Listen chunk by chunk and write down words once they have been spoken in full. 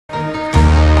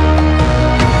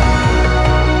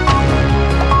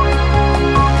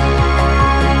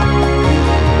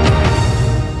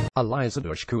Eliza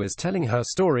Dushku is telling her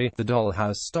story. The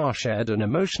Dollhouse star shared an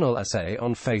emotional essay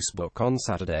on Facebook on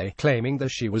Saturday, claiming that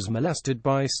she was molested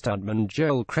by stuntman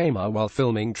Joel Kramer while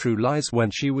filming True Lies when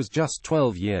she was just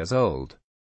 12 years old.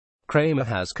 Kramer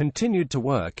has continued to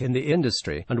work in the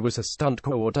industry, and was a stunt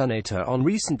coordinator on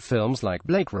recent films like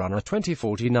Blade Runner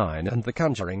 2049 and The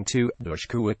Conjuring 2.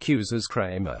 Dushku accuses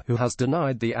Kramer, who has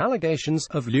denied the allegations,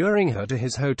 of luring her to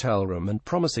his hotel room and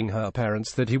promising her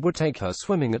parents that he would take her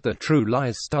swimming at the True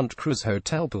Lies stunt cruise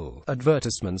hotel pool.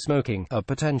 Advertisement smoking, a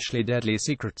potentially deadly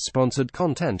secret. Sponsored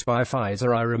content by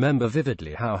Pfizer. I remember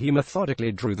vividly how he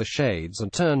methodically drew the shades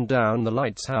and turned down the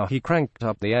lights, how he cranked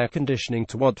up the air conditioning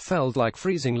to what felt like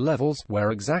freezing levels, where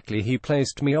exactly he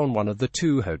placed me on one of the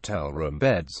 2 hotel room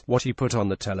beds, what he put on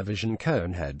the television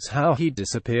cone heads, how he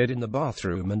disappeared in the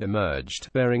bathroom and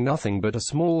emerged, bearing nothing but a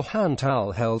small hand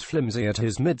towel held flimsy at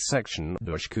his midsection,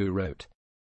 Dushku wrote.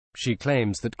 She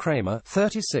claims that Kramer,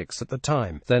 36 at the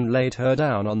time, then laid her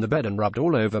down on the bed and rubbed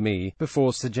all over me,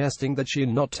 before suggesting that she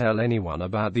not tell anyone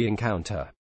about the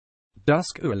encounter.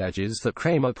 Dushku alleges that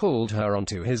Kramer pulled her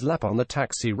onto his lap on the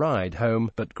taxi ride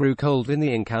home, but grew cold in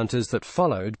the encounters that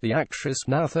followed. The actress,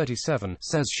 now 37,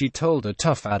 says she told a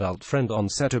tough adult friend on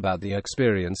set about the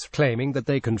experience, claiming that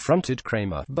they confronted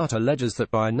Kramer, but alleges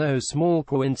that by no small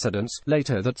coincidence,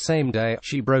 later that same day,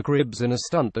 she broke ribs in a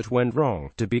stunt that went wrong.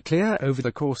 To be clear, over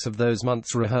the course of those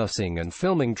months rehearsing and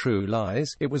filming True Lies,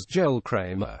 it was Joel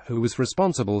Kramer who was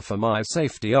responsible for my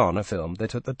safety on a film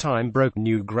that at the time broke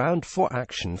new ground for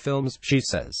action films, she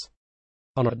says.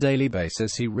 On a daily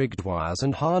basis he rigged wires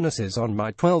and harnesses on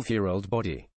my 12-year-old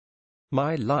body.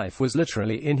 My life was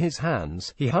literally in his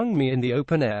hands. He hung me in the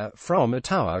open air, from a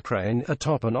tower crane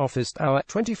atop an office tower,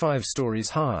 25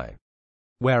 stories high.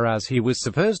 Whereas he was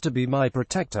supposed to be my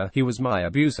protector, he was my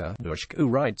abuser. Dushku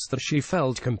writes that she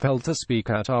felt compelled to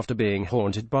speak out after being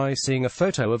haunted by seeing a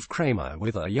photo of Kramer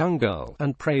with a young girl,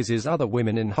 and praises other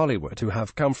women in Hollywood who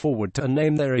have come forward to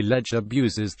name their alleged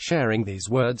abusers. Sharing these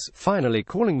words, finally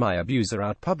calling my abuser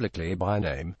out publicly by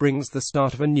name, brings the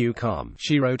start of a new calm.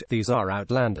 She wrote, "These are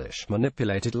outlandish,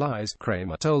 manipulated lies,"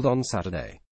 Kramer told on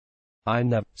Saturday. "I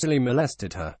never silly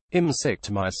molested her. I'm sick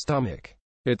to my stomach.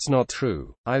 It's not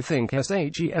true. I think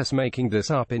she's making this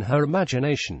up in her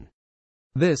imagination.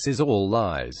 This is all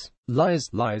lies. Lies,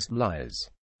 lies, lies.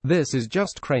 This is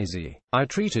just crazy. I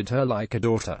treated her like a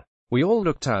daughter. We all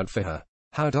looked out for her.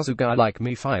 How does a guy like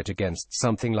me fight against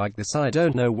something like this? I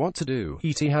don't know what to do."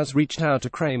 ET has reached out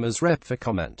to Kramer's rep for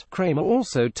comment. Kramer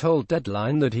also told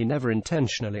Deadline that he never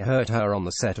intentionally hurt her on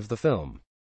the set of the film.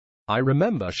 "I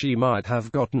remember she might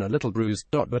have gotten a little bruised,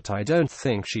 but I don't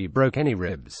think she broke any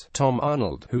ribs." Tom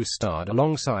Arnold, who starred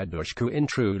alongside Dushku in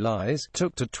True Lies,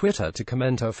 took to Twitter to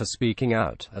commend her for speaking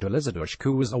out. "Eliza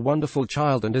Dushku was a wonderful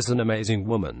child and is an amazing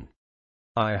woman.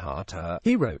 I heart her,"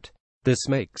 he wrote. "This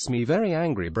makes me very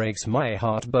angry, breaks my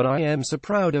heart, but I am so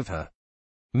proud of her."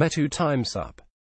 Metu Time's Up.